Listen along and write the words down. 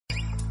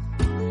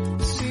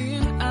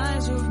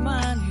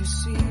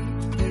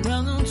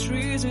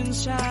is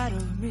inside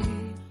of me.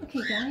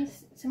 Okay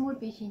guys, some more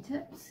baking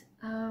tips.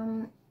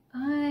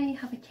 I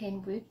have a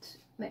Kenwood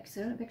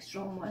mixer, a big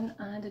strong one,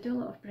 and I do a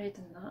lot of bread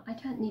in that. I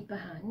can't knead by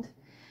hand,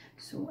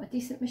 so a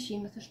decent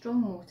machine with a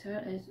strong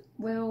motor is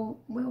well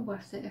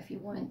worth it if you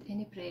want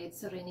any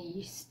breads or any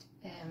yeast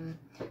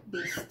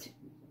based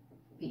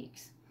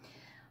bakes.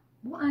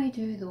 What I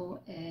do though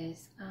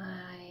is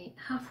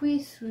halfway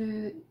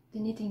through the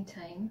kneading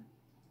time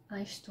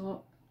I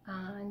stop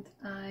and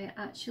I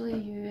actually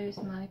use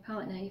my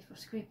palette knife or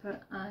scraper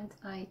and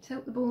I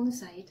tilt the bowl on the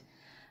side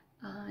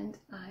and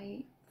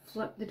I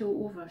flip the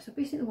dough over. So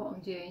basically what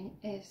I'm doing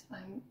is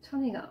I'm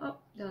turning it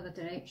up the other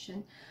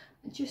direction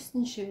and just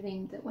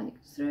ensuring that when it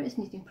goes through its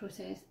kneading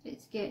process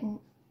it's getting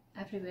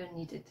everywhere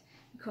needed,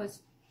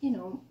 because you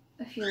know,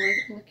 if you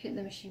look at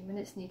the machine when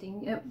it's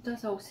kneading, it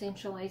does all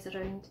centralise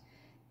around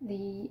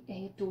the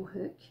dough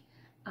hook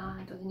or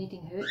the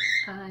kneading hook,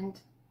 and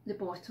the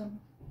bottom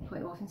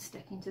quite often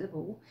sticking to the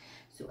bowl.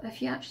 So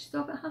if you actually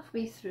stop it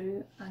halfway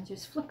through and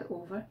just flip it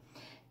over,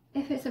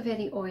 if it's a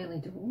very oily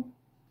dough,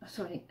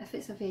 if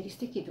it's a very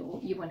sticky dough,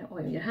 you want to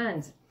oil your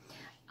hands,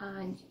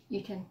 and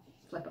you can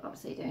flip it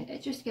upside down.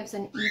 It just gives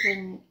an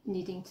even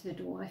kneading to the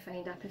dough. I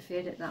find I prefer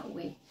it that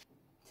way.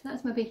 So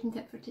that's my baking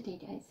tip for today,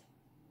 guys.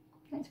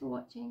 Thanks for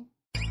watching.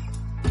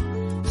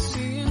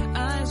 Seeing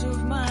eyes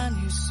of mine,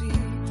 you see,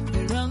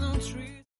 they run on trees.